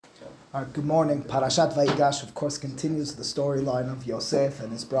Good morning. Parashat VaYigash, of course, continues the storyline of Yosef and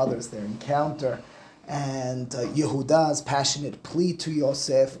his brothers, their encounter, and Yehuda's passionate plea to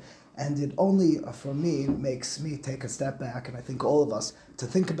Yosef. And it only, for me, makes me take a step back, and I think all of us, to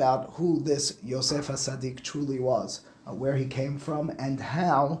think about who this Yosef HaSadiq truly was, where he came from, and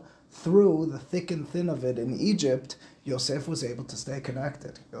how, through the thick and thin of it in Egypt, Yosef was able to stay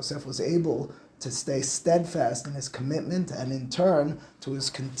connected. Yosef was able to stay steadfast in his commitment and in turn to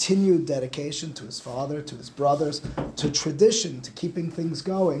his continued dedication to his father, to his brothers, to tradition, to keeping things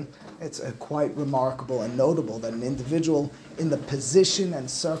going. It's quite remarkable and notable that an individual in the position and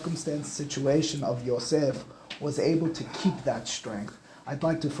circumstance situation of Yosef was able to keep that strength. I'd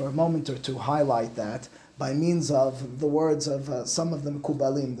like to, for a moment or two, highlight that by means of the words of some of the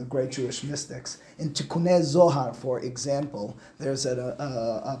Mekubalim, the great Jewish mystics. In Tikkunei Zohar, for example, there's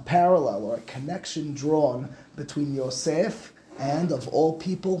a parallel or a connection drawn between Yosef and, of all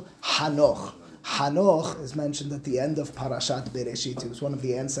people, Hanokh. Hanokh is mentioned at the end of Parashat Bereshit. He was one of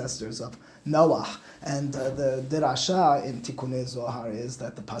the ancestors of Noah. And the dirasha in Tikkunei Zohar is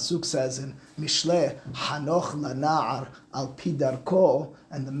that the pasuk says in Mishle, Hanokh lana'ar al pi darko,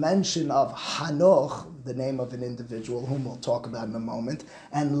 and the mention of Hanokh, the name of an individual whom we'll talk about in a moment,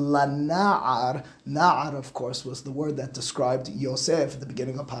 and lana'ar, na'ar of course was the word that described Yosef at the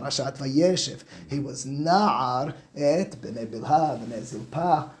beginning of Parashat VaYigash. He was na'ar et b'nei Bilha, b'nei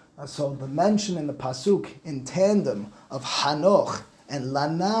Zilpah. So the mention in the pasuk in tandem of Hanokh and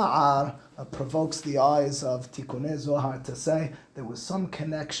lana'ar provokes the eyes of Tikkunei Zohar to say there was some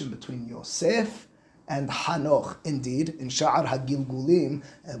connection between Yosef and Hanokh. Indeed, in Sha'ar HaGilgulim,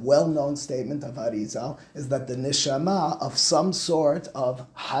 a well-known statement of Arizal is that the neshama of some sort of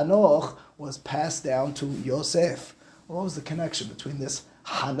Hanokh was passed down to Yosef. What was the connection between this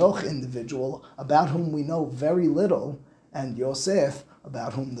Hanokh individual, about whom we know very little, and Yosef,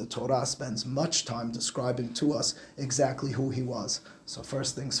 about whom the Torah spends much time describing to us exactly who he was? So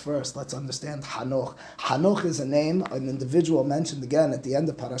first things first, let's understand Hanokh. Hanokh is a name, an individual mentioned again at the end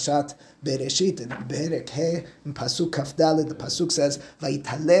of Parashat Bereshit, in Perek He, in Pasuk Kaf Daled, the Pasuk says,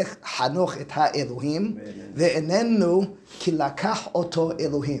 Vayitalech Hanokh et ha-Elohim, ve'enenu ki lakach oto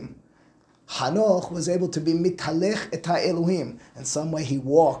Elohim. Hanokh was able to be mitalech et ha-Elohim. In some way he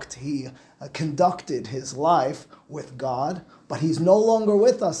walked, he conducted his life with God, but he's no longer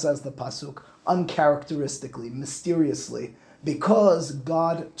with us, says the Pasuk, uncharacteristically, mysteriously, because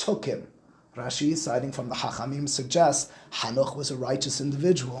God took him. Rashi, citing from the Chachamim, suggests Hanokh was a righteous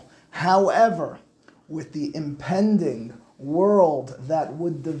individual. However, with the impending world that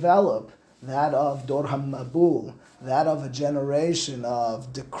would develop, that of Dor HaMabul, that of a generation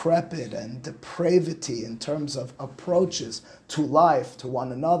of decrepit and depravity in terms of approaches to life, to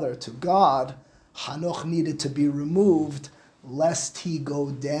one another, to God, Hanokh needed to be removed lest he go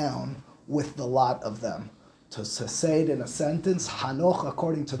down with the lot of them. To say it in a sentence, Hanokh,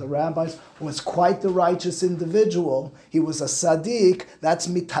 according to the rabbis, was quite the righteous individual. He was a Sadiq, that's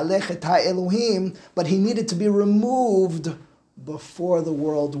mitalech et ha-Elohim, but he needed to be removed before the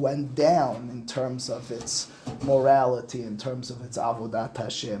world went down in terms of its morality, in terms of its avodat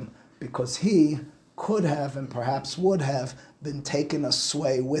Hashem, because he could have and perhaps would have been taken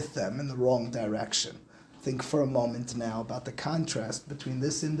astray with them in the wrong direction. Think for a moment now about the contrast between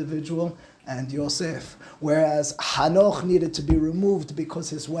this individual and Yosef. Whereas Hanokh needed to be removed because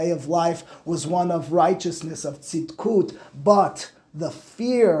his way of life was one of righteousness, of tzidkut, but the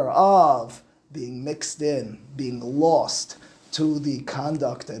fear of being mixed in, being lost to the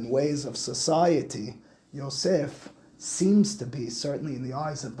conduct and ways of society, Yosef seems to be, certainly in the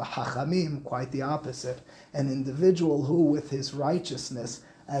eyes of the Chachamim, quite the opposite. An individual who, with his righteousness,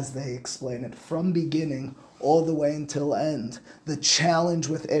 as they explain it, from beginning all the way until end, the challenge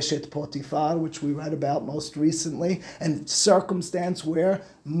with Eshet Potiphar, which we read about most recently, and circumstance where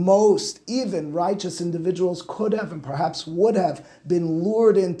most, even righteous individuals could have and perhaps would have been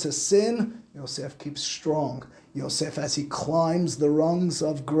lured into sin, Yosef keeps strong. Yosef, as he climbs the rungs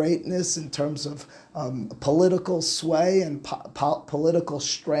of greatness in terms of political sway and political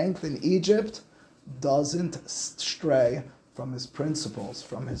strength in Egypt, doesn't stray from his principles,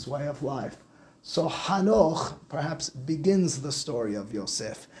 from his way of life. So Hanokh perhaps begins the story of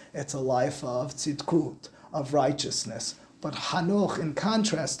Yosef. It's a life of tzidkut, of righteousness. But Hanokh, in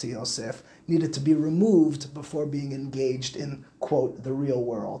contrast to Yosef, needed to be removed before being engaged in, quote, the real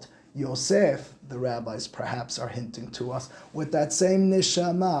world. Yosef, the rabbis perhaps are hinting to us, with that same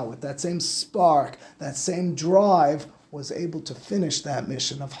neshama, with that same spark, that same drive, was able to finish that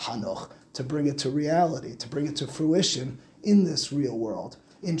mission of Hanokh, to bring it to reality, to bring it to fruition in this real world.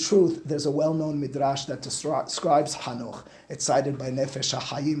 In truth, there's a well-known midrash that describes Hanokh. It's cited by Nefesh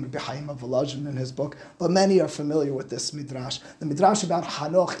HaHayim, Rabbi Chaim of Volozhin in his book, but many are familiar with this midrash. The midrash about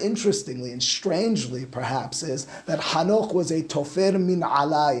Hanokh, interestingly and strangely perhaps, is that Hanokh was a tofer min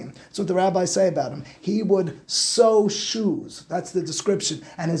alayim. That's what the rabbis say about him. He would sew shoes. That's the description.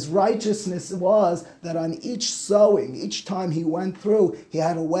 And his righteousness was that on each sewing, each time he went through, he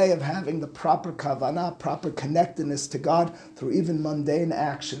had a way of having the proper kavanah, proper connectedness to God through even mundane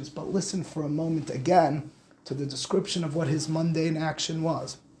actions. But listen for a moment again to the description of what his mundane action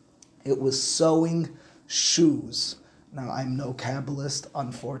was. It was sewing shoes. Now, I'm no Kabbalist,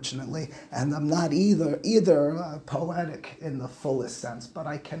 unfortunately, and I'm not either poetic in the fullest sense, but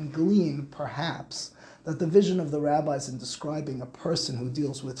I can glean, perhaps, that the vision of the rabbis in describing a person who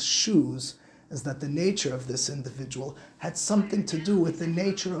deals with shoes is that the nature of this individual had something to do with the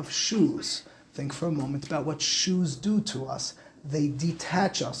nature of shoes. Think for a moment about what shoes do to us. They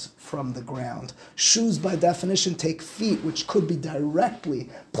detach us from the ground. Shoes, by definition, take feet which could be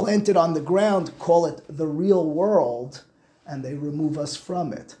directly planted on the ground, call it the real world, and they remove us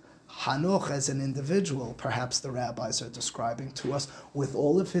from it. Hanokh, as an individual, perhaps the rabbis are describing to us, with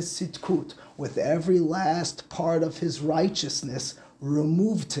all of his sitkut, with every last part of his righteousness,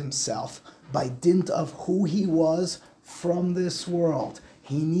 removed himself by dint of who he was from this world.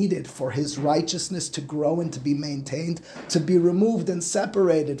 He needed for his righteousness to grow and to be maintained, to be removed and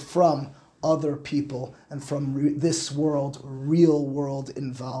separated from other people and from this world, real world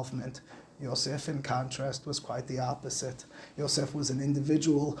involvement. Yosef, in contrast, was quite the opposite. Yosef was an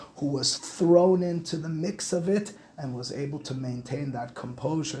individual who was thrown into the mix of it and was able to maintain that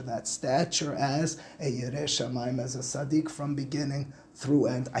composure, that stature as a Yerei Shamayim, as a Sadiq from beginning through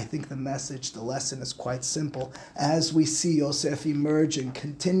end. I think the message, the lesson is quite simple. As we see Yosef emerging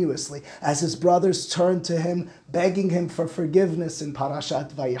continuously, as his brothers turn to him, begging him for forgiveness in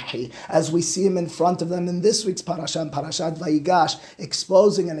Parashat Vayechi, as we see him in front of them in this week's Parashat VaYigash,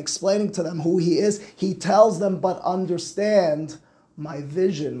 exposing and explaining to them who he is, he tells them, but understand, my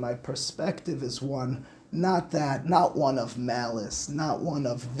vision, my perspective is one, not one of malice, not one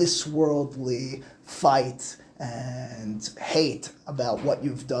of this worldly fight and hate about what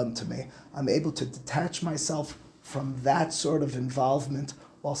you've done to me. I'm able to detach myself from that sort of involvement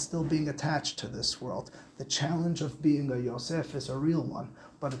while still being attached to this world. The challenge of being a Yosef is a real one,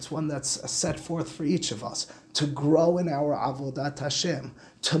 but it's one that's set forth for each of us, to grow in our avodat Hashem,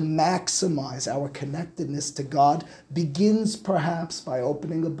 to maximize our connectedness to God, begins perhaps by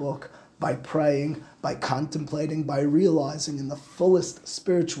opening a book, by praying, by contemplating, by realizing in the fullest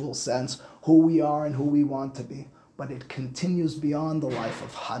spiritual sense who we are and who we want to be. But it continues beyond the life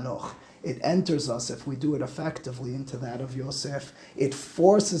of Hanokh. It enters us, if we do it effectively, into that of Yosef. It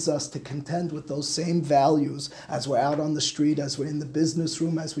forces us to contend with those same values as we're out on the street, as we're in the business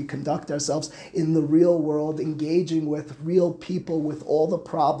room, as we conduct ourselves in the real world, engaging with real people, with all the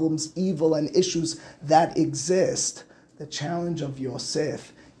problems, evil, and issues that exist. The challenge of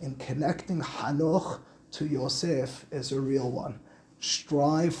Yosef in connecting Hanokh to Yosef is a real one.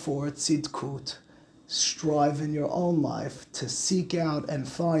 Strive for tzidkut. Strive in your own life to seek out and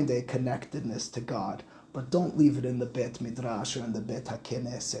find a connectedness to God. But don't leave it in the Bet Midrash or in the Bet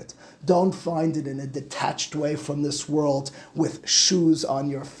HaKnesset. Don't find it in a detached way from this world with shoes on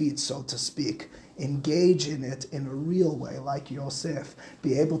your feet, so to speak. Engage in it in a real way, like Yosef.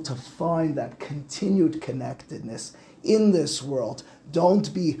 Be able to find that continued connectedness in this world.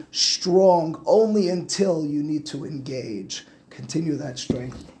 Don't be strong only until you need to engage. Continue that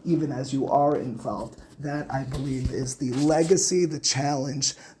strength even as you are involved. That, I believe, is the legacy, the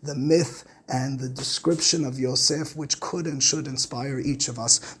challenge, the myth, and the description of Yosef, which could and should inspire each of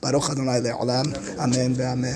us. Baruch Adonai le'olam. Amen ve'amen.